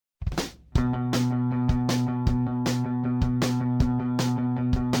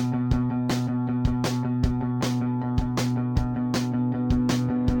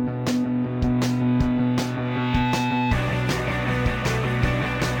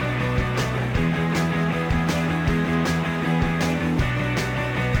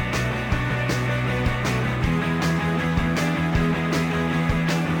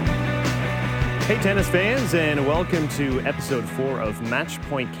Hey, tennis fans, and welcome to episode 4 of Match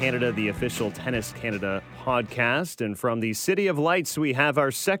Point Canada, the official Tennis Canada podcast. And from the City of Lights, we have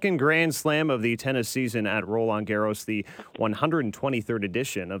our second Grand Slam of the tennis season at Roland Garros, the 123rd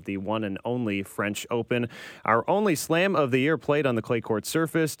edition of the one and only French Open. Our only slam of the year played on the clay court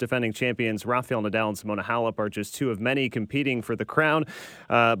surface. Defending champions Rafael Nadal and Simona Halep are just two of many competing for the crown.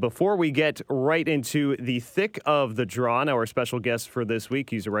 Before we get right into the thick of the draw, now our special guest for this week,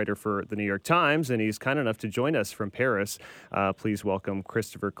 he's a writer for the New York Times, and he's kind enough to join us from Paris. Please welcome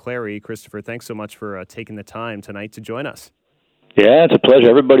Christopher Clarey. Christopher, thanks so much for taking the time tonight to join us. Yeah, it's a pleasure.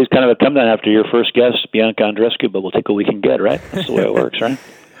 Everybody's kind of a come down after your first guest, Bianca Andreescu, but we'll take what we can get, right? That's the way it works, right?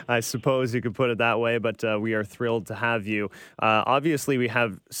 I suppose you could put it that way, but we are thrilled to have you. Obviously, we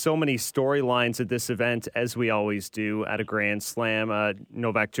have so many storylines at this event, as we always do at a Grand Slam.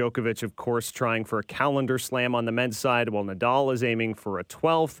 Novak Djokovic, of course, trying for a calendar slam on the men's side, while Nadal is aiming for a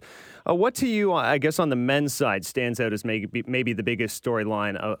 12th. What to you, I guess, on the men's side stands out as maybe the biggest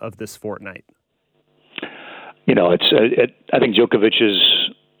storyline of this fortnight? You know, I think Djokovic is...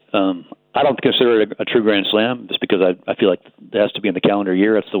 I don't consider it a true Grand Slam just because I feel like it has to be in the calendar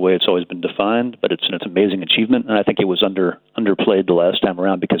year. That's the way it's always been defined, but it's an amazing achievement, and I think it was underplayed the last time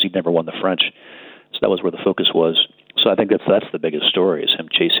around because he'd never won the French, so that was where the focus was. So I think that's the biggest story, is him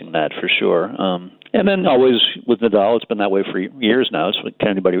chasing that for sure. And then always with Nadal, it's been that way for years now. It's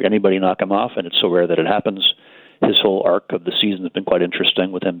can anybody knock him off, and it's so rare that it happens. His whole arc of the season has been quite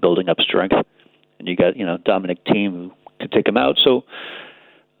interesting with him building up strength, and you got Dominic Thiem who could take him out. So.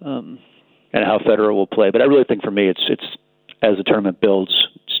 And how Federer will play. But I really think for me, it's as the tournament builds,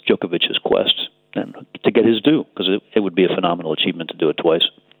 it's Djokovic's quest and to get his due, because it would be a phenomenal achievement to do it twice.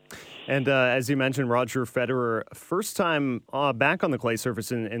 And as you mentioned, Roger Federer, first time back on the clay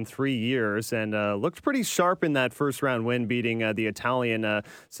surface in 3 years, and looked pretty sharp in that first round win, beating the Italian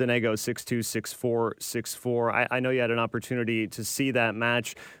Sonego 6-2, 6-4, 6-4. I know you had an opportunity to see that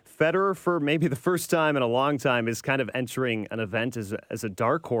match. Federer, for maybe the first time in a long time, is kind of entering an event as a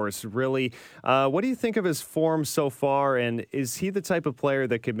dark horse, really. What do you think of his form so far, and is he the type of player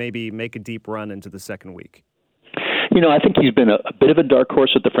that could maybe make a deep run into the second week? I think he's been a bit of a dark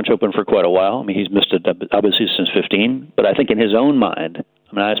horse at the French Open for quite a while. I mean, he's missed it obviously since 15, but I think in his own mind,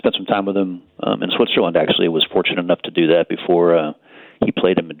 I spent some time with him in Switzerland, actually. Was fortunate enough to do that before he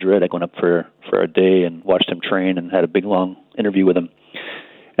played in Madrid. I went up for a day and watched him train and had a big, long interview with him.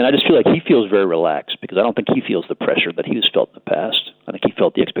 And I just feel like he feels very relaxed, because I don't think he feels the pressure that he's felt in the past. I think he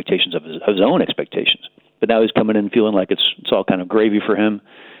felt the expectations of his own expectations. But now he's coming in feeling like it's all kind of gravy for him,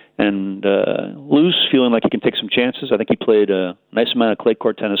 and loose, feeling like he can take some chances. I think he played a nice amount of clay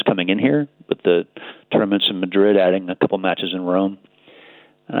court tennis coming in here, with the tournaments in Madrid, adding a couple matches in Rome.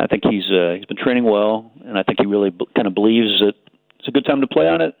 And I think he's been training well, and I think he really kind of believes that it's a good time to play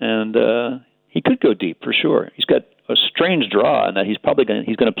on it, and he could go deep for sure. He's got a strange draw in that he's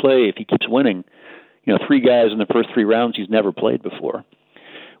going to play, if he keeps winning, 3 guys in the first 3 rounds he's never played before,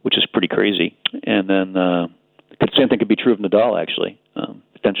 which is pretty crazy. And then the same thing could be true of Nadal, actually,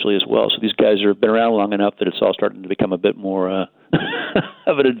 potentially as well. So these guys have been around long enough that it's all starting to become a bit more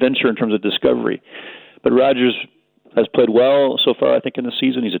of an adventure in terms of discovery. But Rogers has played well so far, I think, in the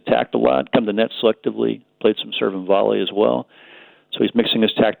season. He's attacked a lot, come to net selectively, played some serve and volley as well. So he's mixing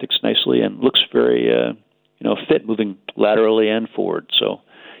his tactics nicely and looks very fit, moving laterally and forward. So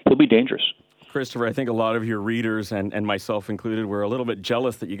he'll be dangerous. Christopher, I think a lot of your readers, and myself included, were a little bit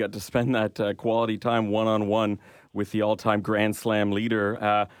jealous that you got to spend that quality time one-on-one with the all-time Grand Slam leader.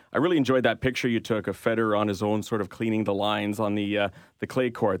 I really enjoyed that picture you took of Federer on his own, sort of cleaning the lines on the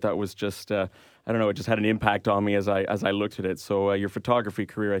clay court. That was just, I don't know, it just had an impact on me as I looked at it. So your photography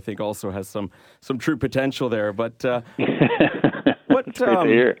career, I think, also has some true potential there. But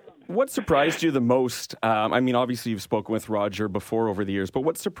what surprised you the most? Obviously you've spoken with Roger before over the years, but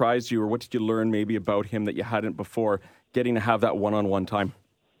what surprised you, or what did you learn maybe about him that you hadn't before, getting to have that one-on-one time?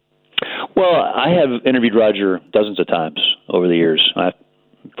 Well, I have interviewed Roger dozens of times over the years. I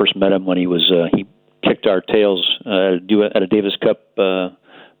first met him when he kicked our tails at a Davis Cup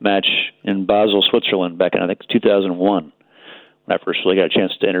match in Basel, Switzerland, back in, I think, 2001. When I first really got a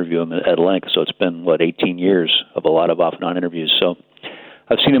chance to interview him at length. So it's been, 18 years of a lot of off and on interviews. So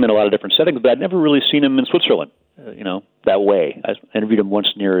I've seen him in a lot of different settings, but I'd never really seen him in Switzerland, that way. I interviewed him once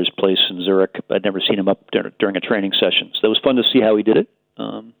near his place in Zurich, but I'd never seen him up during a training session. So it was fun to see how he did it.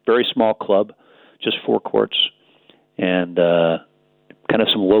 Very small club, just 4 courts, and kind of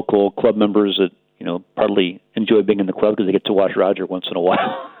some local club members that, partly enjoy being in the club because they get to watch Roger once in a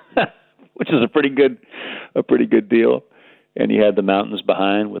while, which is a pretty good deal. And he had the mountains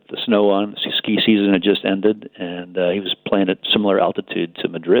behind with the snow on. The ski season had just ended, and he was playing at similar altitude to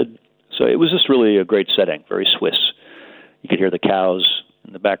Madrid. So it was just really a great setting, very Swiss. You could hear the cows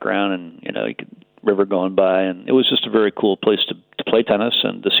in the background, and you could river going by, and it was just a very cool place to play tennis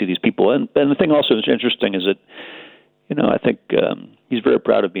and to see these people. And the thing also that's interesting is that I think he's very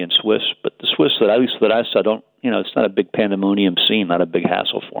proud of being Swiss, but the Swiss that I saw don't, it's not a big pandemonium scene, not a big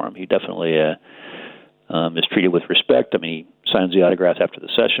hassle for him. He definitely is treated with respect. I mean, he signs the autographs after the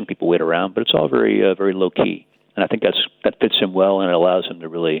session. People wait around, but it's all very very low key. And I think that fits him well, and it allows him to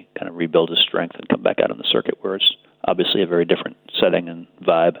really kind of rebuild his strength and come back out on the circuit, where it's obviously a very different setting and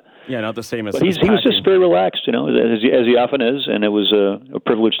vibe. Yeah, not the same as. But he was just very relaxed, as he often is, and it was a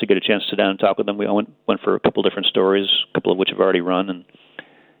privilege to get a chance to sit down and talk with him. We went for a couple different stories, a couple of which have already run, and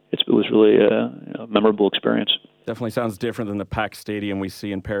it was really a memorable experience. Definitely sounds different than the packed stadium we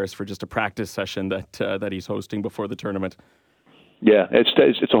see in Paris for just a practice session that he's hosting before the tournament. Yeah, it's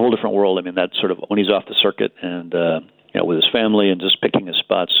a whole different world. I mean, that sort of when he's off the circuit and with his family and just picking his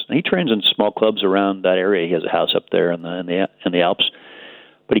spots. And he trains in small clubs around that area. He has a house up there in the Alps,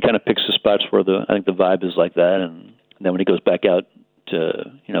 but he kind of picks the spots where I think the vibe is like that. And then when he goes back out to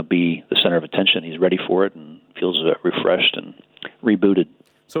be the center of attention, he's ready for it and feels refreshed and rebooted.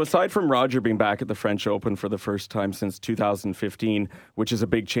 So aside from Roger being back at the French Open for the first time since 2015, which is a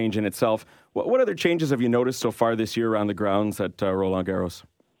big change in itself, what other changes have you noticed so far this year around the grounds at Roland Garros?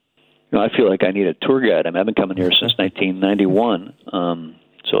 I feel like I need a tour guide. I've been coming here since 1991,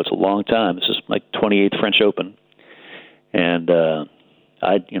 so it's a long time. This is my 28th French Open, and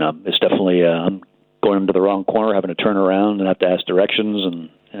it's definitely I'm going into the wrong corner, having to turn around and have to ask directions, and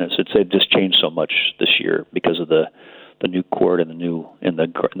it's just changed so much this year because of the new court and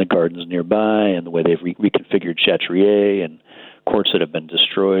the gardens nearby, and the way they've reconfigured Chatrier and courts that have been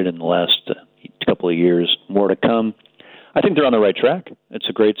destroyed in the last couple of years. More to come. I think they're on the right track. It's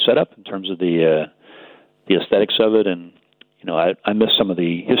a great setup in terms of the aesthetics of it, and I miss some of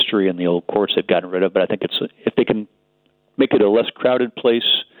the history in the old courts they've gotten rid of. But I think if they can make it a less crowded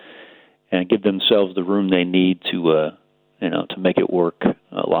place and give themselves the room they need to make it work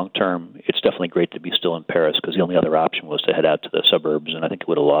long term, it's definitely great to be still in Paris, because the only other option was to head out to the suburbs, and I think it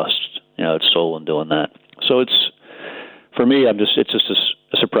would have lost its soul in doing that. So for me, it's just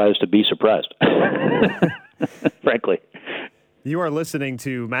a surprise to be surprised, frankly. You are listening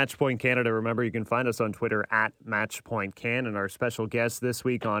to Matchpoint Canada. Remember, you can find us on Twitter at MatchpointCan. And our special guest this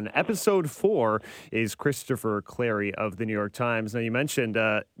week on episode 4 is Christopher Clarey of the New York Times. Now, you mentioned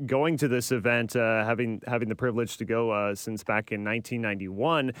going to this event, having the privilege to go since back in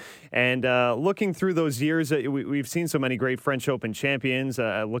 1991. And looking through those years, we've seen so many great French Open champions.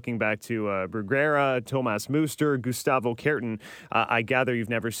 Looking back to Bruguera, Thomas Muster, Gustavo Kuerten. I gather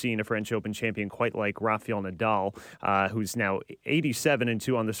you've never seen a French Open champion quite like Rafael Nadal, who's now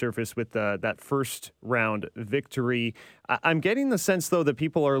 87-2 on the surface with that first round victory. I'm getting the sense, though, that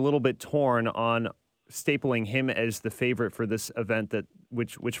people are a little bit torn on stapling him as the favorite for this event,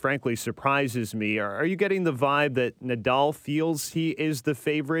 which frankly surprises me. Are you getting the vibe that Nadal feels he is the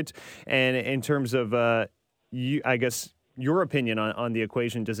favorite? And in terms of, I guess, your opinion on the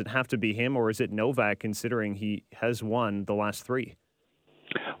equation, does it have to be him, or is it Novak, considering he has won the last 3?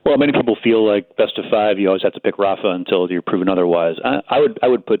 Well, many people feel like best of 5, you always have to pick Rafa until you're proven otherwise. I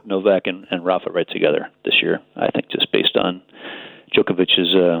would put Novak and Rafa right together this year. I think just based on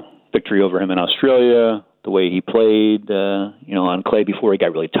Djokovic's victory over him in Australia, the way he played, on clay before he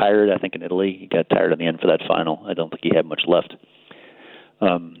got really tired. I think in Italy he got tired in the end for that final. I don't think he had much left.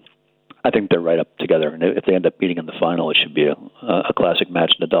 I think they're right up together, and if they end up meeting in the final, it should be a classic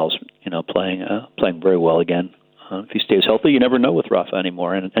match. Nadal's playing very well again. If he stays healthy, you never know with Rafa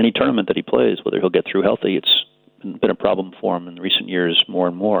anymore. And any tournament that he plays, whether he'll get through healthy, it's been a problem for him in recent years more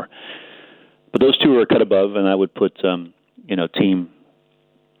and more. But those two are a cut above, and I would put, Thiem,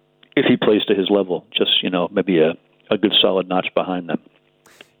 if he plays to his level, just, maybe a good solid notch behind them.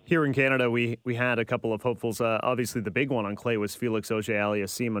 Here in Canada, we had a couple of hopefuls. Obviously, the big one on clay was Felix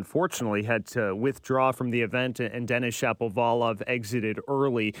Auger-Aliassime. Unfortunately, had to withdraw from the event, and Denis Shapovalov exited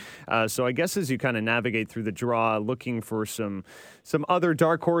early. So I guess as you kind of navigate through the draw, looking for some other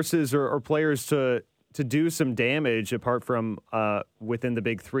dark horses or players to do some damage apart from within the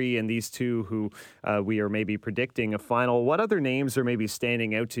big 3 and these two who we are maybe predicting a final. What other names are maybe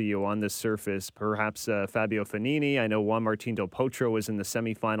standing out to you on this surface? Perhaps Fabio Fognini. I know Juan Martín del Potro was in the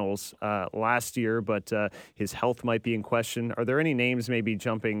semifinals last year, but his health might be in question. Are there any names maybe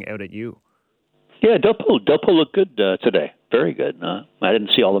jumping out at you? Yeah, Del Potro looked good today. Very good. I didn't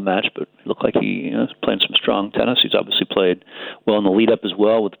see all the match, but it looked like he was playing some strong tennis. He's obviously played well in the lead-up as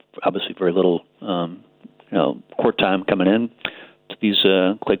well, with obviously very little court time coming in to these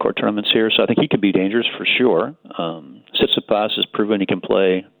clay court tournaments here. So I think he could be dangerous for sure. Tsitsipas has proven he can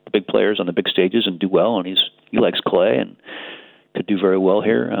play big players on the big stages and do well, and he likes clay and could do very well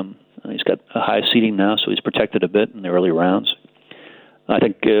here. He's got a high seeding now, so he's protected a bit in the early rounds. I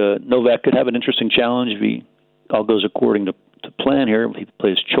think Novak could have an interesting challenge if he all goes according to plan here. He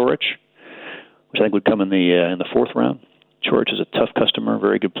plays Coric, which I think would come in the fourth round. Coric is a tough customer,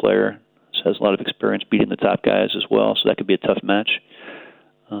 very good player, has a lot of experience beating the top guys as well, so that could be a tough match.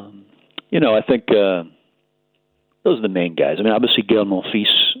 I think those are the main guys. I mean, obviously Gael Monfils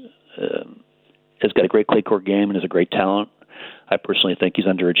has got a great clay court game and is a great talent. I personally think he's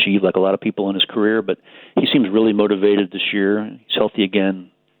underachieved like a lot of people in his career, but he seems really motivated this year. He's healthy again,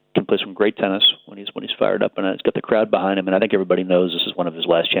 can play some great tennis when he's fired up, and he's got the crowd behind him, and I think everybody knows this is one of his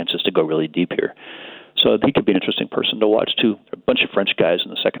last chances to go really deep here. So he could be an interesting person to watch, too. A bunch of French guys in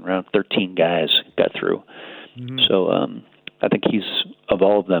the second round, 13 guys got through. Mm-hmm. So I think of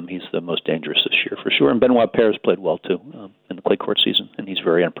all of them, he's the most dangerous this year for sure. And Benoit Paire played well, too, in the clay court season, and he's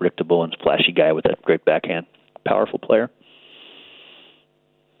very unpredictable and flashy guy with that great backhand, powerful player.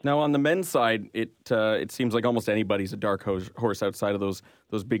 Now, on the men's side, it seems like almost anybody's a dark horse outside of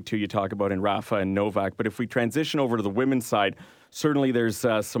those big two you talk about in Rafa and Novak. But if we transition over to the women's side, certainly there's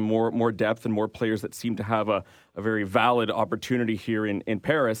some more depth and more players that seem to have a very valid opportunity here in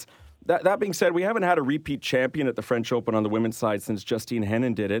Paris. That being said, we haven't had a repeat champion at the French Open on the women's side since Justine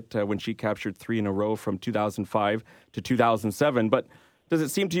Henin did it when she captured 3 in a row from 2005 to 2007. But does it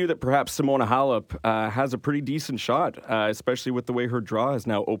seem to you that perhaps Simona Halep has a pretty decent shot, especially with the way her draw has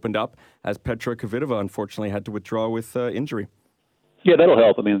now opened up, as Petra Kvitova unfortunately had to withdraw with injury? Yeah, that'll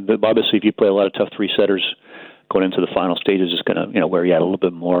help. I mean, obviously, if you play a lot of tough three-setters going into the final stages, is going to wear you out a little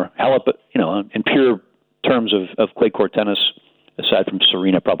bit more. Halep, in pure terms of clay court tennis, aside from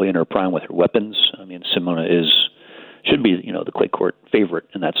Serena, probably in her prime with her weapons, I mean, Simona should be, the clay court favorite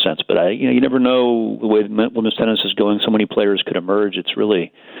in that sense. But you never know the way women's tennis is going. So many players could emerge. It's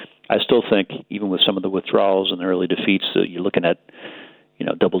really, I still think, even with some of the withdrawals and the early defeats, that you're looking at,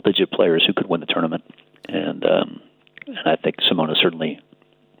 double-digit players who could win the tournament. And I think Simona certainly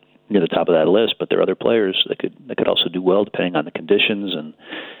near the top of that list. But there are other players that could also do well depending on the conditions.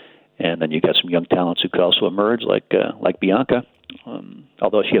 And then you got some young talents who could also emerge, like Bianca.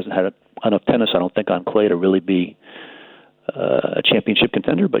 Although she hasn't had enough tennis, I don't think, on clay to really be a championship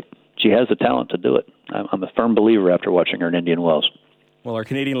contender, but she has the talent to do it. I'm a firm believer after watching her in Indian Wells. Well, our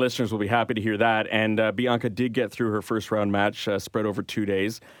Canadian listeners will be happy to hear that. And Bianca did get through her first round match, spread over 2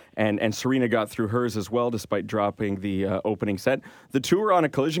 days. And Serena got through hers as well, despite dropping the opening set. The two are on a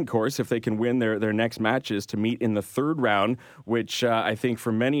collision course if they can win their next matches to meet in the third round, which I think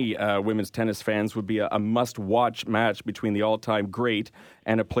for many women's tennis fans would be a must-watch match between the all-time great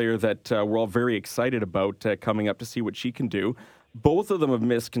and a player that we're all very excited about coming up to see what she can do. Both of them have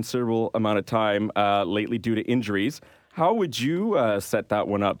missed considerable amount of time lately due to injuries. How would you set that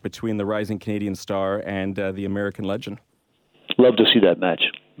one up between the rising Canadian star and the American legend? Love to see that match.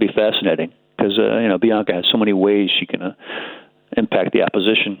 Be fascinating because Bianca has so many ways she can impact the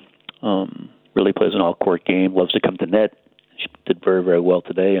opposition. Really plays an all-court game. Loves to come to net. She did very, very well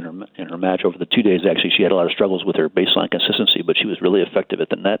today in her match over the 2 days. Actually, she had a lot of struggles with her baseline consistency, but she was really effective at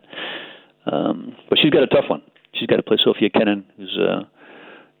the net. But she's got a tough one. She's got to play Sofia Kenin, who's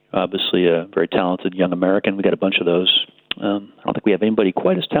obviously a very talented young American. We got a bunch of those. I don't think we have anybody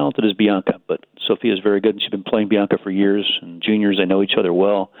quite as talented as Bianca, but Sofia is very good, and she's been playing Bianca for years. And juniors, they know each other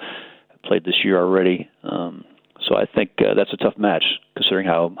well. Played this year already. So I think that's a tough match, considering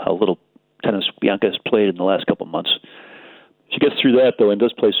how little tennis Bianca has played in the last couple of months. She gets through that, though, and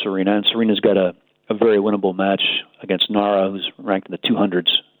does play Serena. And Serena's got a very winnable match against Nara, who's ranked in the 200s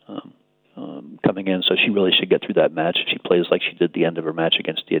coming in. So she really should get through that match. She plays like she did the end of her match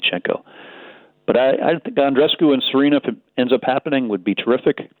against Diachenko. But I think Andreescu and Serena, if it ends up happening, would be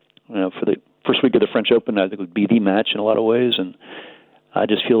terrific. For the first week of the French Open, I think it would be the match in a lot of ways. And I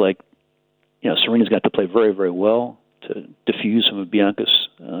just feel like, Serena's got to play very, very well to diffuse some of Bianca's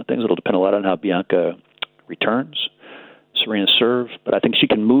things. It'll depend a lot on how Bianca returns. Serena's serve, but I think she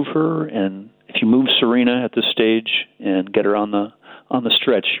can move her. And if you move Serena at this stage and get her on the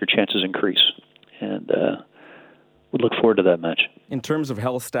stretch, your chances increase. And would look forward to that match. In terms of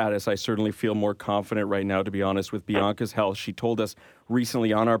health status, I certainly feel more confident right now, to be honest, with Bianca's health. She told us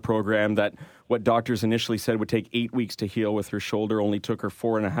recently on our program that what doctors initially said would take 8 weeks to heal with her shoulder only took her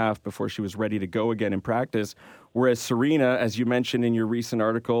 4.5 before she was ready to go again in practice. Whereas Serena, as you mentioned in your recent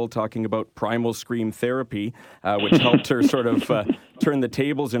article, talking about primal scream therapy, which helped her sort of turn the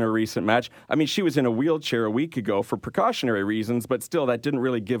tables in her recent match. I mean, she was in a wheelchair a week ago for precautionary reasons, but still that didn't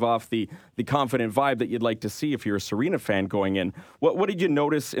really give off the confident vibe that you'd like to see if you're a Serena fan going in. What did you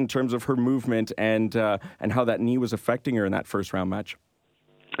notice in terms of her movement and how that knee was affecting her in that first round match?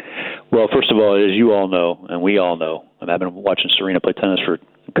 Well, first of all, as you all know, and we all know, and I've been watching Serena play tennis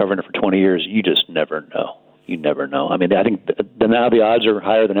covering it for 20 years, you just never know. You never know. I mean, I think now the odds are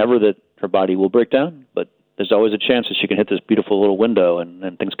higher than ever that her body will break down, but there's always a chance that she can hit this beautiful little window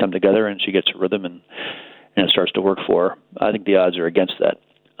and things come together and she gets a rhythm and it starts to work for her. I think the odds are against that.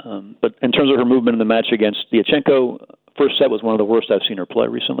 But in terms of her movement in the match against Diachenko, first set was one of the worst I've seen her play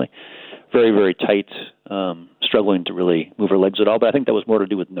recently. Very, very tight, struggling to really move her legs at all. But I think that was more to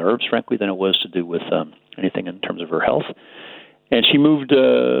do with nerves, frankly, than it was to do with anything in terms of her health. And she moved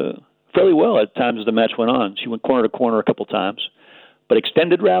fairly well at times as the match went on. She went corner to corner a couple times. But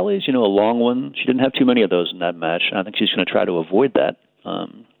extended rallies, a long one, she didn't have too many of those in that match. I think she's going to try to avoid that.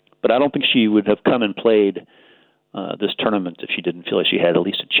 But I don't think she would have come and played this tournament if she didn't feel like she had at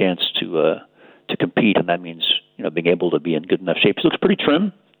least a chance to compete, and that means being able to be in good enough shape. She looks pretty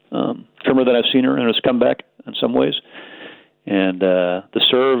trim, trimmer than I've seen her in her comeback in some ways. And the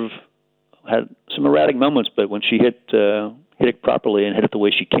serve had some erratic moments, but when she hit it properly and hit it the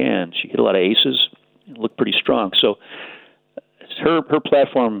way she can, she hit a lot of aces and looked pretty strong. So her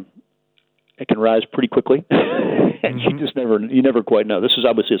platform, it can rise pretty quickly, and you never quite know. This is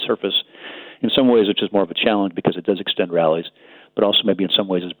obviously a surface in some ways which is more of a challenge because it does extend rallies, but also maybe in some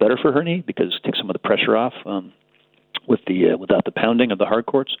ways it's better for her knee because it takes some of the pressure off without the pounding of the hard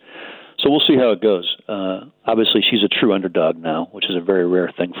courts. So we'll see how it goes. Obviously, she's a true underdog now, which is a very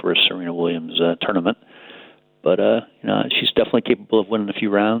rare thing for a Serena Williams tournament. But she's definitely capable of winning a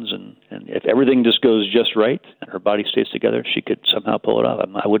few rounds, and if everything just goes just right and her body stays together, she could somehow pull it off.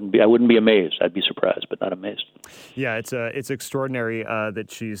 I wouldn't be amazed. I'd be surprised, but not amazed. Yeah, it's extraordinary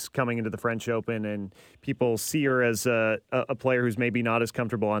that she's coming into the French Open, and people see her as a player who's maybe not as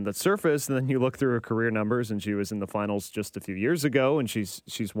comfortable on the surface. And then you look through her career numbers, and she was in the finals just a few years ago, and she's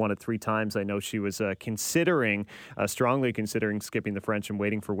won it 3 times. I know she was strongly considering skipping the French and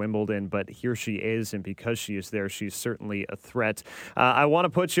waiting for Wimbledon, but here she is, and because she is there, she's certainly a threat. I want to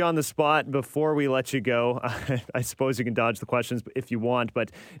put you on the spot before we let you go. I suppose you can dodge the questions if you want, but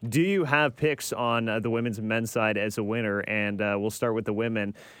do you have picks on the women's and men's side as a winner? And we'll start with the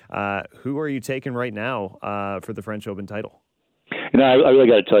women. Who are you taking right now for the French Open title? I really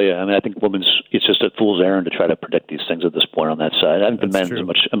got to tell you, I think it's just a fool's errand to try to predict these things at this point on that side. I think the men's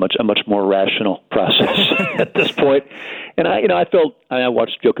a much more rational process at this point. And I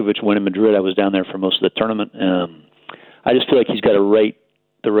watched Djokovic win in Madrid. I was down there for most of the tournament. I just feel like he's got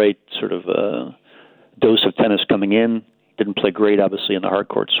the right sort of dose of tennis coming in. Didn't play great, obviously, in the hard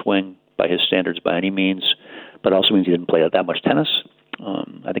court swing by his standards by any means, but also means he didn't play that much tennis.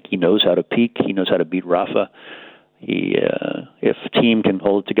 I think he knows how to peak. He knows how to beat Rafa. If team can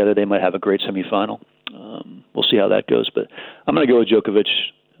hold it together, they might have a great semifinal. We'll see how that goes, but I'm going to go with Djokovic.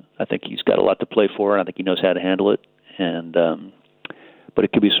 I think he's got a lot to play for, and I think he knows how to handle it. But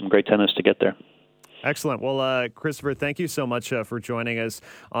it could be some great tennis to get there. Excellent. Well, Christopher, thank you so much for joining us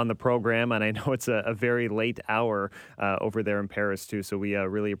on the program. And I know it's a very late hour over there in Paris, too. So we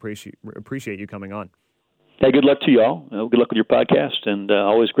really appreciate you coming on. Hey, good luck to you all. Good luck with your podcast. And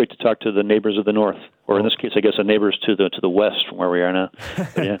always great to talk to the neighbors of the north. Or in this case, I guess the neighbors to the west from where we are now.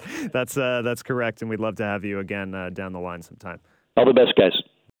 But, yeah. That's correct. And we'd love to have you again down the line sometime. All the best, guys.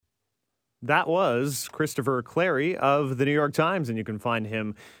 That was Christopher Clarey of the New York Times. And you can find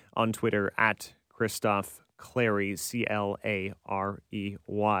him on Twitter at Christoph Clarey,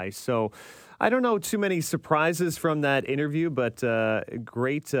 Clarey. So I don't know too many surprises from that interview, but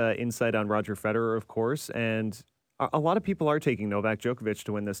great insight on Roger Federer, of course. And a lot of people are taking Novak Djokovic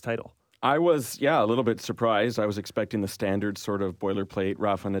to win this title. I was, a little bit surprised. I was expecting the standard sort of boilerplate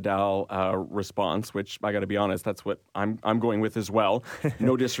Rafa Nadal response, which I got to be honest, that's what I'm going with as well.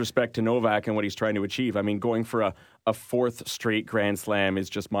 No disrespect to Novak and what he's trying to achieve. I mean, going for a 4th straight Grand Slam is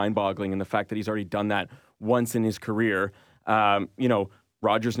just mind-boggling, and the fact that he's already done that once in his career.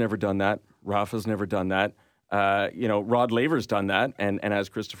 Roger's never done that. Rafa's never done that. Rod Laver's done that, and as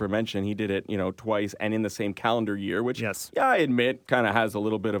Christopher mentioned, he did it, twice and in the same calendar year, which, I admit, kind of has a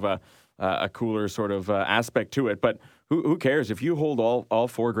little bit of a cooler sort of aspect to it. But who cares? If you hold all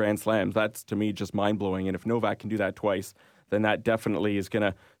 4 Grand Slams, that's, to me, just mind-blowing. And if Novak can do that twice, then that definitely is going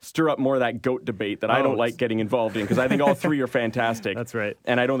to stir up more of that GOAT debate that I don't like getting involved in, because I think all 3 are fantastic. That's right.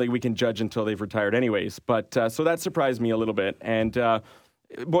 And I don't think we can judge until they've retired anyways. But so that surprised me a little bit. And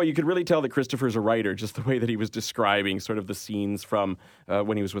boy, you could really tell that Christopher's a writer, just the way that he was describing sort of the scenes from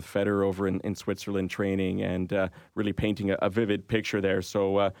when he was with Federer over in Switzerland training, and really painting a vivid picture there.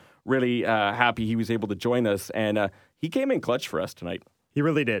 So really happy he was able to join us, and he came in clutch for us tonight. He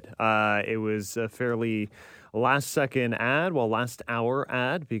really did. It was a fairly last hour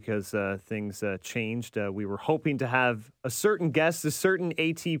ad, because things changed. We were hoping to have a certain guest, a certain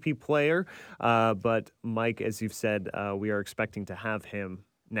ATP player, but Mike, as you've said, we are expecting to have him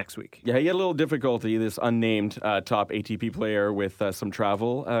next week. Yeah, he had a little difficulty, this unnamed top ATP player, with some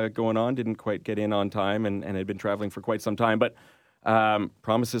travel going on. Didn't quite get in on time and had been traveling for quite some time. But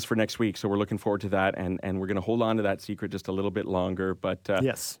promises for next week, so we're looking forward to that, and we're going to hold on to that secret just a little bit longer. But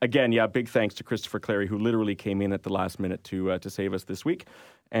yes, again, big thanks to Christopher Clarey, who literally came in at the last minute to save us this week,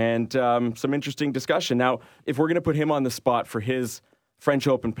 and some interesting discussion. Now, if we're going to put him on the spot for his French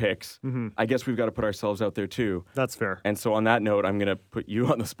Open picks, I guess we've got to put ourselves out there too. That's fair. And so on that note, I'm going to put you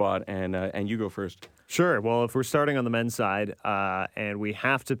on the spot, and you go first. Sure. Well, if we're starting on the men's side and we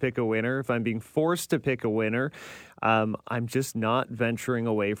have to pick a winner, if I'm being forced to pick a winner, I'm just not venturing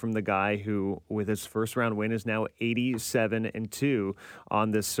away from the guy who, with his first round win, is now 87-2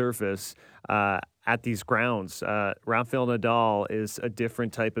 on this surface. At these grounds, Rafael Nadal is a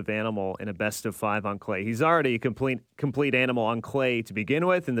different type of animal in a best of 5 on clay. He's already a complete animal on clay to begin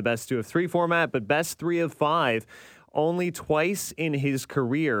with in the best 2 of 3 format, but best 3 of 5. Only twice in his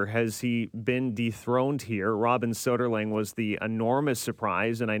career has he been dethroned here. Robin Soderling was the enormous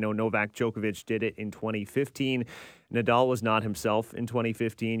surprise, and I know Novak Djokovic did it in 2015. Nadal was not himself in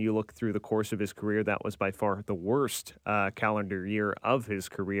 2015. You look through the course of his career, that was by far the worst calendar year of his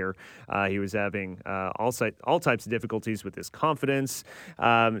career. He was having all types of difficulties with his confidence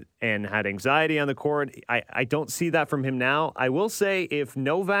and had anxiety on the court. I don't see that from him now. I will say, if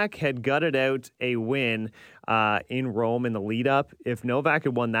Novak had gutted out a win in Rome in the lead-up, if Novak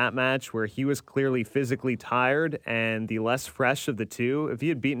had won that match where he was clearly physically tired and the less fresh of the two, if he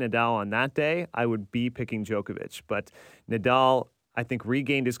had beaten Nadal on that day, I would be picking Djokovic. But Nadal, I think,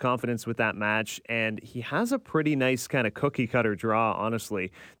 regained his confidence with that match, and he has a pretty nice kind of cookie-cutter draw,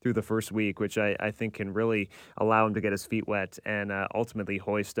 honestly, through the first week, which I think can really allow him to get his feet wet and ultimately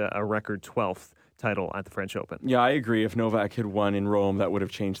hoist a record 12th title at the French Open. Yeah, I agree. If Novak had won in Rome, that would have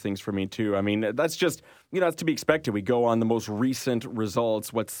changed things for me too. I mean, that's just, that's to be expected. We go on the most recent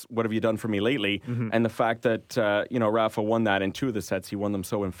results. What have you done for me lately? And the fact that, Rafa won that in 2 of the sets, he won them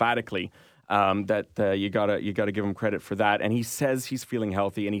so emphatically. That you gotta give him credit for that. And he says he's feeling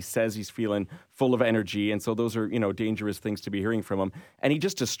healthy, and he says he's feeling full of energy. And so those are, dangerous things to be hearing from him. And he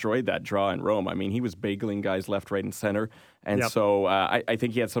just destroyed that draw in Rome. I mean, he was bageling guys left, right, and center. And so I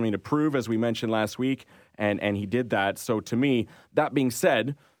think he had something to prove, as we mentioned last week, and he did that. So to me, that being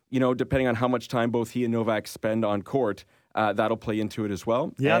said, depending on how much time both he and Novak spend on court, that'll play into it as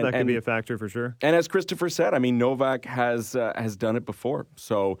well. Yeah, that could be a factor for sure. And as Christopher said, I mean, Novak has done it before.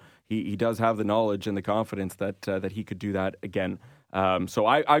 So he does have the knowledge and the confidence that he could do that again. So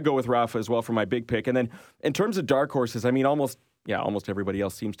I go with Rafa as well for my big pick. And then in terms of dark horses, I mean, almost everybody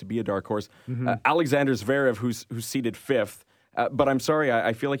else seems to be a dark horse. Alexander Zverev, who's seated 5th. But I'm sorry,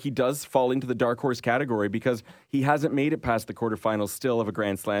 I feel like he does fall into the dark horse category because he hasn't made it past the quarterfinals still of a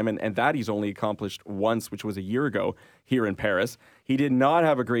Grand Slam, and that he's only accomplished once, which was a year ago here in Paris. He did not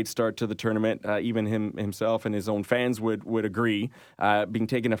have a great start to the tournament. Even himself and his own fans would agree, being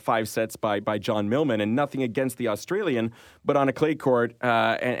taken to 5 sets by John Millman, and nothing against the Australian, but on a clay court,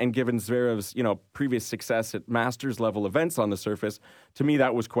 and given Zverev's previous success at Masters level events on the surface, to me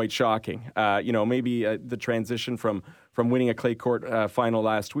that was quite shocking. Maybe the transition from winning a clay court final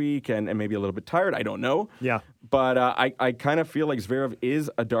last week and maybe a little bit tired, I don't know. Yeah. But I kind of feel like Zverev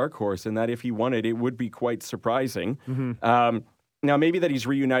is a dark horse, and that if he won it would be quite surprising. Now, maybe that he's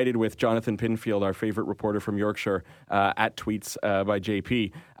reunited with Jonathan Pinfield, our favorite reporter from Yorkshire, at Tweets by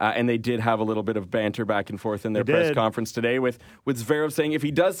JP. And they did have a little bit of banter back and forth in their press conference today with Zverev saying if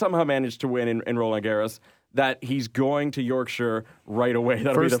he does somehow manage to win in Roland Garros, that he's going to Yorkshire right away.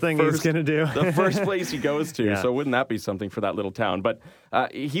 That'll first be the thing first, he's going to do. the first place he goes to. Yeah. So wouldn't that be something for that little town? But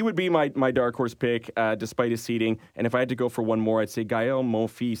he would be my dark horse pick, despite his seeding. And if I had to go for one more, I'd say Gael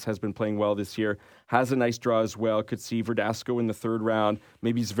Monfils has been playing well this year. Has a nice draw as well. Could see Verdasco in the 3rd round.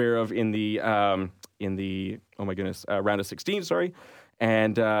 Maybe Zverev in the round of 16. Sorry.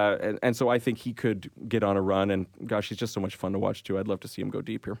 And so I think he could get on a run. And gosh, he's just so much fun to watch too. I'd love to see him go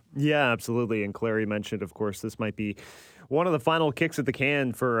deep here. Yeah, absolutely. And Clarey mentioned, of course, this might be one of the final kicks at the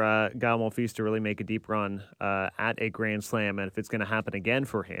can for Gael Monfils to really make a deep run at a Grand Slam. And if it's going to happen again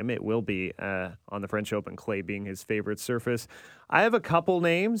for him, it will be on the French Open, clay being his favorite surface. I have a couple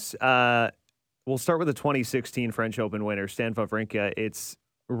names. We'll start with the 2016 French Open winner, Stan Wawrinka. It's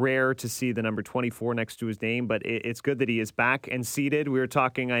rare to see the number 24 next to his name, but it's good that he is back and seeded. We were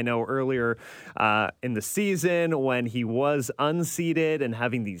talking, I know, earlier in the season when he was unseeded and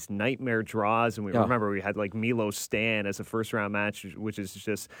having these nightmare draws, and we remember we had like Milo Stan as a first-round match, which is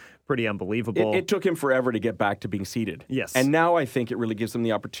just pretty unbelievable. It took him forever to get back to being seeded. Yes. And now I think it really gives him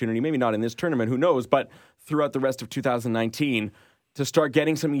the opportunity, maybe not in this tournament, who knows, but throughout the rest of 2019, to start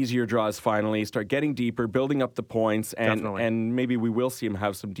getting some easier draws finally, start getting deeper, building up the points, and maybe we will see him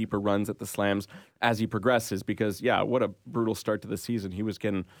have some deeper runs at the slams as he progresses because, what a brutal start to the season. He was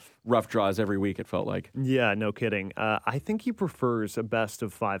getting rough draws every week, it felt like. Yeah, no kidding. I think he prefers a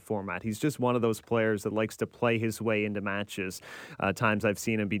best-of-5 format. He's just one of those players that likes to play his way into matches. Times I've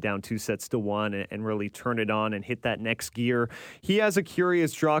seen him be down 2-1 and really turn it on and hit that next gear. He has a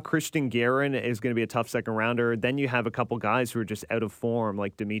curious draw. Christian Guerin is going to be a tough second-rounder. Then you have a couple guys who are just out of form,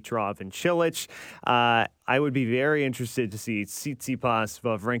 like Dimitrov and Cilic. I would be very interested to see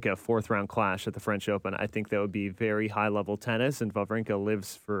Tsitsipas-Wawrinka fourth-round clash at the French Open. I think that would be very high-level tennis, and Wawrinka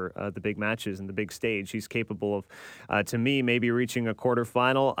lives for the big matches and the big stage. He's capable of, to me, maybe reaching a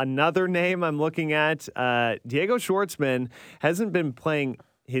quarterfinal. Another name I'm looking at, Diego Schwartzman, hasn't been playing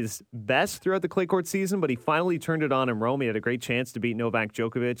his best throughout the clay court season, but he finally turned it on in Rome. He had a great chance to beat Novak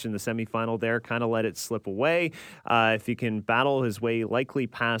Djokovic in the semifinal there, kind of let it slip away. If he can battle his way likely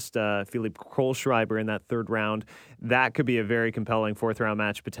past Philipp Kohlschreiber in that third round, that could be a very compelling fourth-round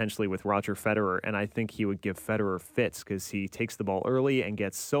match potentially with Roger Federer, and I think he would give Federer fits because he takes the ball early and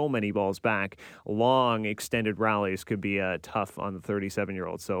gets so many balls back. Long, extended rallies could be tough on the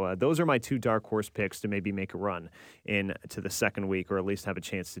 37-year-old. So those are my two dark horse picks to maybe make a run into the second week or at least have a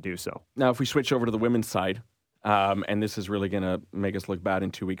chance to do so. Now, if we switch over to the women's side, and this is really going to make us look bad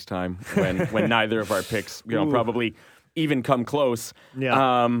in 2 weeks' time when neither of our picks, probably even come close.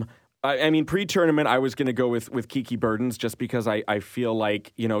 Yeah. I mean, pre-tournament, I was going to go with Kiki Bertens just because I feel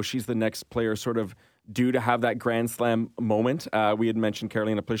like, she's the next player sort of due to have that Grand Slam moment. We had mentioned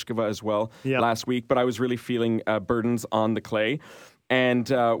Karolina Pliskova as well last week, but I was really feeling Bertens on the clay. And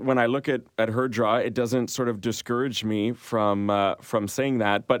when I look at her draw, it doesn't sort of discourage me from saying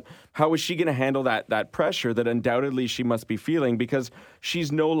that. But how is she going to handle that pressure that undoubtedly she must be feeling? Because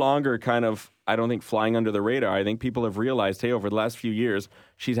she's no longer kind of, I don't think, flying under the radar. I think people have realized, hey, over the last few years,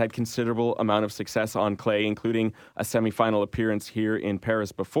 she's had considerable amount of success on clay, including a semifinal appearance here in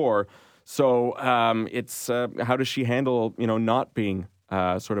Paris before. So it's how does she handle, not being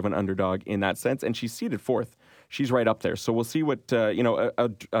sort of an underdog in that sense? And she's seeded fourth. She's right up there. So we'll see what,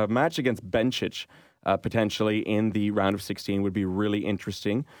 a match against Bencic potentially in the round of 16 would be really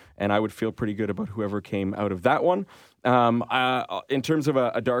interesting. And I would feel pretty good about whoever came out of that one. In terms of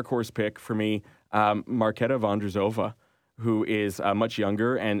a dark horse pick for me, Marketa Vondrousova, who is much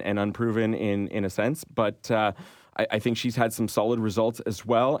younger and unproven in a sense, but I think she's had some solid results as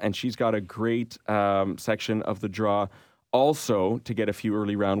well. And she's got a great section of the draw also to get a few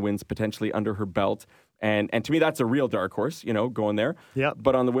early round wins potentially under her belt. And to me, that's a real dark horse, going there. Yep.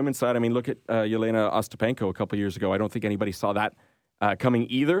 But on the women's side, I mean, look at Yelena Ostapenko a couple years ago. I don't think anybody saw that coming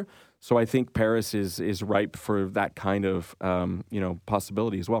either. So I think Paris is ripe for that kind of,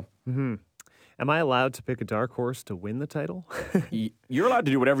 possibility as well. Mm-hmm. Am I allowed to pick a dark horse to win the title? You're allowed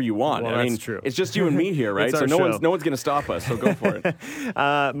to do whatever you want. Well, that's true. It's just you and me here, right? So no one's going to stop us. So go for it.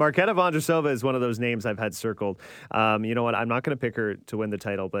 Marketa Vondrousova is one of those names I've had circled. You know what? I'm not going to pick her to win the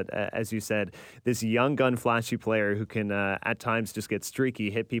title, but as you said, this young gun, flashy player who can at times just get streaky,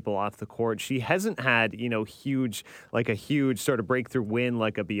 hit people off the court. She hasn't had a huge sort of breakthrough win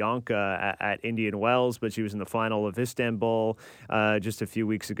like a Bianca at Indian Wells, but she was in the final of Istanbul just a few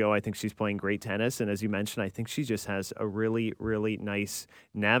weeks ago. I think she's playing great tennis, and as you mentioned, I think she just has a really, really nice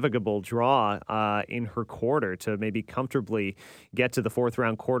navigable draw in her quarter to maybe comfortably get to the fourth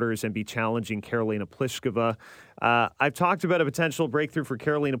round quarters and be challenging Karolina Pliskova. I've talked about a potential breakthrough for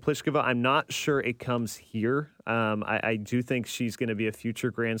Karolina Pliskova. I'm not sure it comes here. I do think she's going to be a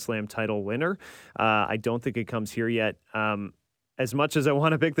future Grand Slam title winner. I don't think it comes here yet. As much as I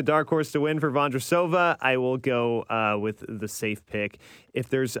want to pick the dark horse to win for Vondrousova, I will go with the safe pick. If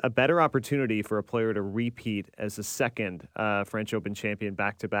there's a better opportunity for a player to repeat as a second French Open champion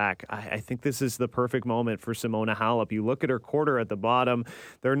back-to-back, I think this is the perfect moment for Simona Halep. You look at her quarter at the bottom.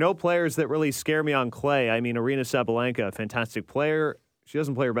 There are no players that really scare me on clay. I mean, Aryna Sabalenka, a fantastic player, she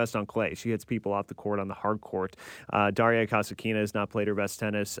doesn't play her best on clay. She hits people off the court on the hard court. Daria Kasatkina has not played her best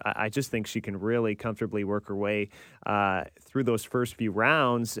tennis. I just think she can really comfortably work her way through those first few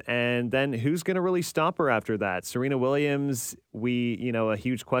rounds. And then who's going to really stop her after that? Serena Williams, a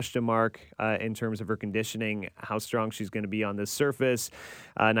huge question mark in terms of her conditioning, how strong she's going to be on this surface.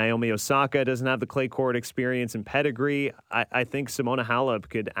 Naomi Osaka doesn't have the clay court experience and pedigree. I think Simona Halep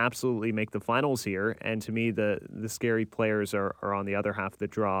could absolutely make the finals here. And to me, the scary players are on the other half of the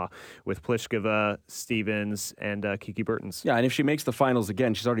draw with Pliskova, Stevens, and Kiki Bertens. Yeah, and if she makes the finals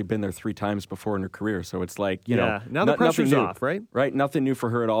again, she's already been there 3 times before in her career. So it's like, now the pressure's off, right? Right, nothing new for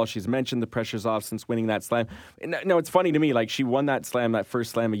her at all. She's mentioned the pressure's off since winning that slam. No, it's funny to me, like she won that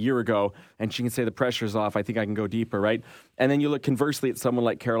first slam a year ago, and she can say the pressure's off. I think I can go deeper, right? And then you look conversely at someone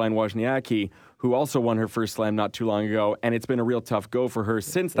like Caroline Wozniacki, who also won her first slam not too long ago, and it's been a real tough go for her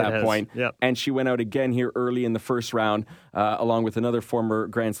since that point. Yep. And she went out again here early in the first round, along with another former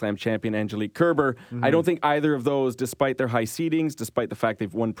Grand Slam champion, Angelique Kerber. Mm-hmm. I don't think either of those, despite their high seedings, despite the fact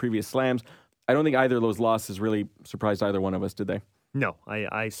they've won previous slams, I don't think either of those losses really surprised either one of us, did they? No,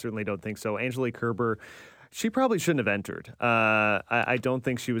 I certainly don't think so. Angelique Kerber, she probably shouldn't have entered. I don't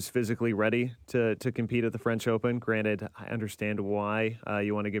think she was physically ready to compete at the French Open. Granted, I understand why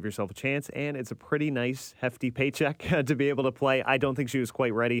you want to give yourself a chance, and it's a pretty nice, hefty paycheck to be able to play. I don't think she was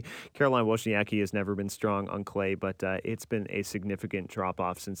quite ready. Caroline Wozniacki has never been strong on clay, but it's been a significant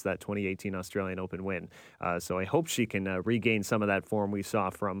drop-off since that 2018 Australian Open win. So I hope she can regain some of that form we saw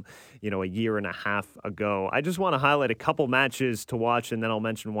from, a year and a half ago. I just want to highlight a couple matches to watch, and then I'll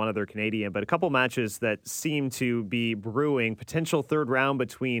mention one other Canadian, but a couple matches that seem to be brewing. Potential third round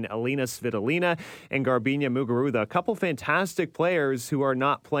between Alina Svitolina and Garbina Muguruza. A couple fantastic players who are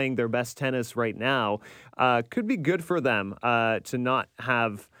not playing their best tennis right now. Could be good for them to not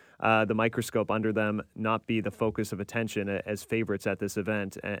have the microscope under them, not be the focus of attention as favorites at this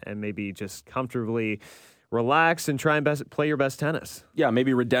event, and maybe just comfortably relax and try and play your best tennis. Yeah,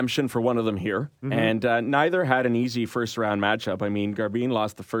 maybe redemption for one of them here. Mm-hmm. And neither had an easy first-round matchup. I mean, Garbine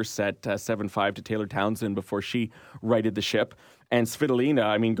lost the first set 7-5 to Taylor Townsend before she righted the ship. And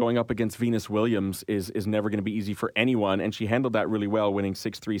Svitolina, going up against Venus Williams is never going to be easy for anyone, and she handled that really well, winning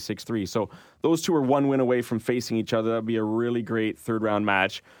 6-3, 6-3. So those two are one win away from facing each other. That would be a really great third-round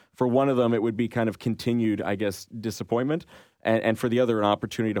match. For one of them, it would be kind of continued, disappointment. And for the other, an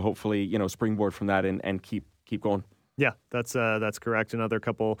opportunity to hopefully, springboard from that and keep going. Yeah, that's correct. Another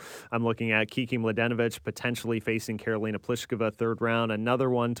couple I'm looking at, Kiki Mladenovic potentially facing Karolina Pliskova third round.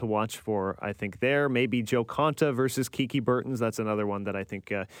 Another one to watch for, I think, there. Maybe Jo Konta versus Kiki Bertens. That's another one that I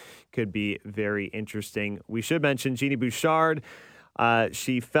think could be very interesting. We should mention Genie Bouchard.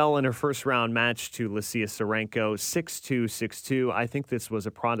 She fell in her first round match to Lucia Sarenko, 6-2, 6-2. I think this was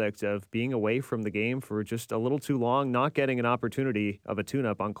a product of being away from the game for just a little too long, not getting an opportunity of a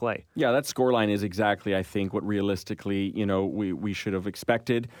tune-up on clay. Yeah, that scoreline is exactly, I think, what realistically, we should have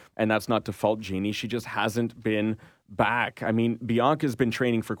expected. And that's not to fault Genie. She just hasn't been back. Bianca's been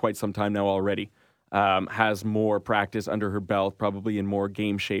training for quite some time now already. Has more practice under her belt, probably in more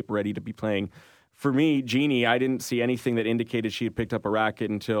game shape, ready to be playing. For me, Genie, I didn't see anything that indicated she had picked up a racket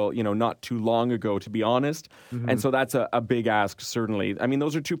until, not too long ago, to be honest. Mm-hmm. And so that's a big ask, certainly.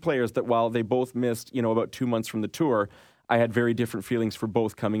 Those are two players that while they both missed, about 2 months from the tour, I had very different feelings for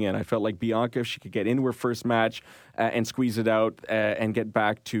both coming in. I felt like Bianca, if she could get into her first match and squeeze it out and get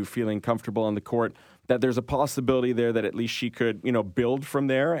back to feeling comfortable on the court, that there's a possibility there that at least she could, build from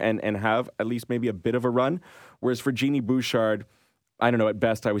there and have at least maybe a bit of a run. Whereas for Genie Bouchard, I don't know, at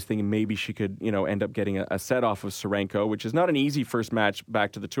best I was thinking maybe she could, end up getting a set off of Sarenko, which is not an easy first match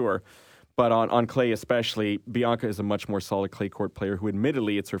back to the tour. But on clay especially, Bianca is a much more solid clay court player who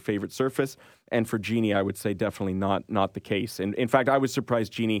admittedly it's her favorite surface. And for Genie, I would say definitely not the case. And in fact, I was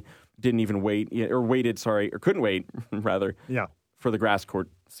surprised Genie didn't even couldn't wait, rather, for the grass court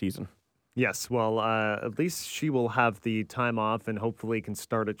season. Yes, well, at least she will have the time off and hopefully can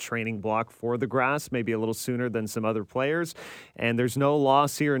start a training block for the grass, maybe a little sooner than some other players. And there's no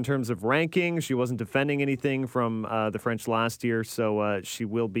loss here in terms of ranking. She wasn't defending anything from the French last year, so she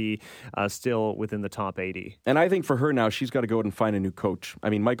will be still within the top 80. And I think for her now, she's got to go out and find a new coach.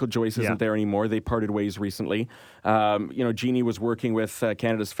 Michael Joyce isn't there anymore. They parted ways recently. Genie was working with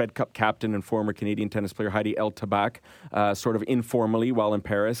Canada's Fed Cup captain and former Canadian tennis player Heidi El Tabak, sort of informally while in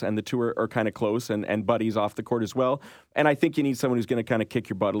Paris, and the two are kind of close and buddies off the court as well. And I think you need someone who's going to kind of kick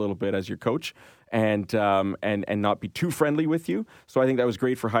your butt a little bit as your coach and not be too friendly with you. So I think that was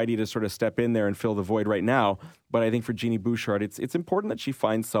great for Heidi to sort of step in there and fill the void right now. But I think for Genie Bouchard, it's important that she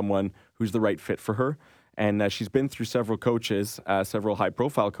finds someone who's the right fit for her. And she's been through several coaches, several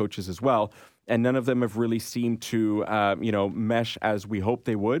high-profile coaches as well, and none of them have really seemed to, mesh as we hoped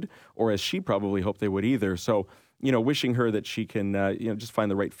they would, or as she probably hoped they would either. So, wishing her that she can, just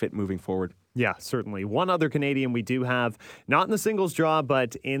find the right fit moving forward. Yeah, certainly. One other Canadian we do have, not in the singles draw,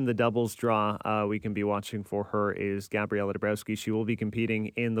 but in the doubles draw, we can be watching for her is Gabriela Dabrowski. She will be competing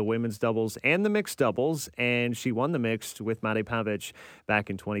in the women's doubles and the mixed doubles, and she won the mixed with Mate Pavic back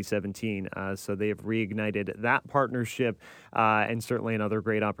in 2017. So they have reignited that partnership, and certainly another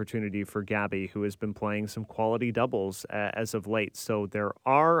great opportunity for Gabby, who has been playing some quality doubles as of late. So there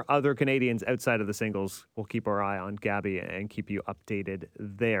are other Canadians outside of the singles. We'll keep our eye on Gabby and keep you updated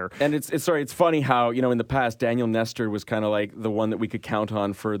there. And it's funny how, in the past, Daniel Nestor was kind of like the one that we could count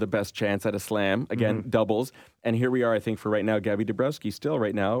on for the best chance at a slam. Again, doubles. And here we are, I think, for right now, Gabby Dabrowski still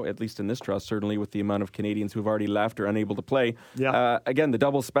right now, at least in this draw, certainly with the amount of Canadians who've already left or unable to play. Yeah. Again, the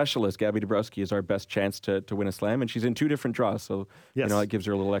doubles specialist, Gabby Dabrowski, is our best chance to win a slam. And she's in 2 different draws. So, yes, it gives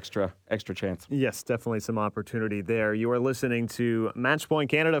her a little extra chance. Yes, definitely some opportunity there. You are listening to Matchpoint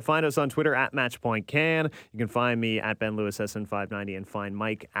Canada. Find us on Twitter at MatchpointCan. You can find me at BenLewisSN590 and find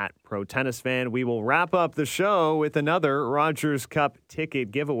Mike at Pro Tennis Fan. We will wrap up the show with another Rogers Cup ticket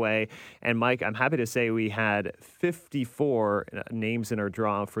giveaway. And Mike, I'm happy to say we had 54 names in our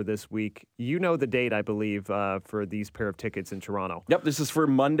draw for this week. You know the date, I believe, for these pair of tickets in Toronto. Yep, this is for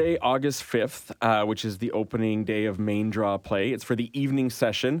Monday, August 5th, which is the opening day of main draw play. It's for the evening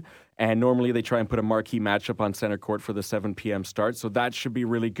session. And normally they try and put a marquee matchup on center court for the 7 p.m. start. So that should be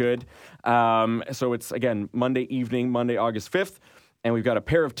really good. So it's, again, Monday evening, Monday, August 5th. And we've got a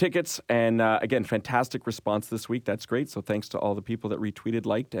pair of tickets. And again, fantastic response this week. That's great. So thanks to all the people that retweeted,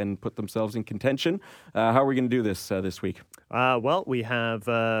 liked, and put themselves in contention. How are we going to do this week? Well, we have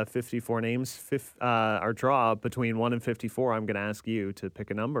 54 names. Our draw between 1 and 54. I'm going to ask you to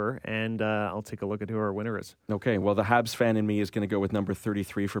pick a number, and I'll take a look at who our winner is. Okay. Well, the Habs fan in me is going to go with number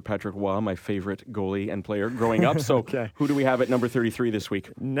 33 for Patrick Roy, my favorite goalie and player growing up. So okay. Who do we have at number 33 this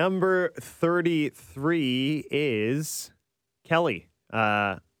week? Number 33 is Kelly.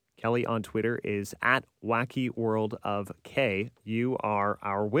 Kelly on Twitter is at Wacky World of K. You are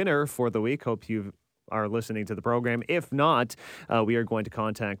our winner for the week. Hope you are listening to the program. If not, we are going to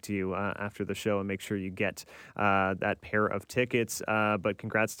contact you after the show and make sure you get that pair of tickets. But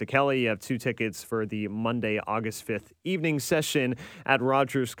congrats to Kelly. You have 2 tickets for the Monday, August 5th evening session at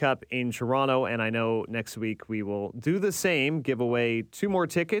Rogers Cup in Toronto. And I know next week we will do the same, give away 2 more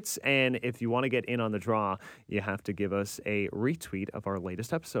tickets. And if you want to get in on the draw, you have to give us a retweet of our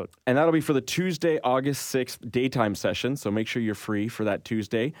latest episode. And that'll be for the Tuesday, August 6th daytime session. So make sure you're free for that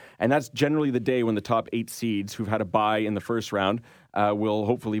Tuesday. And that's generally the day when the top 8 seeds who've had a bye in the first round will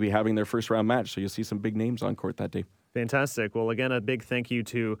hopefully be having their first round match. So you'll see some big names on court that day. Fantastic. Well, again, a big thank you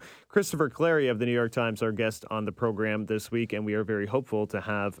to Christopher Clary of the New York Times, our guest on the program this week. And we are very hopeful to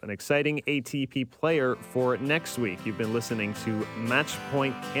have an exciting ATP player for next week. You've been listening to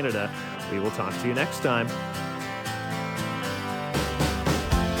Matchpoint Canada. We will talk to you next time.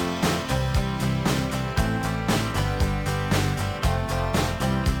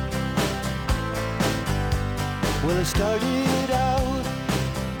 Well, I started out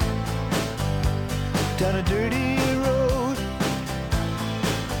down a dirty road.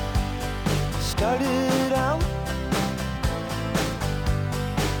 Started out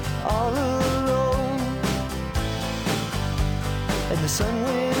all alone, and the sun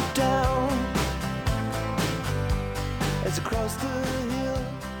went down as I crossed the hill,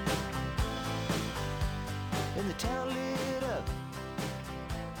 and the town lit up.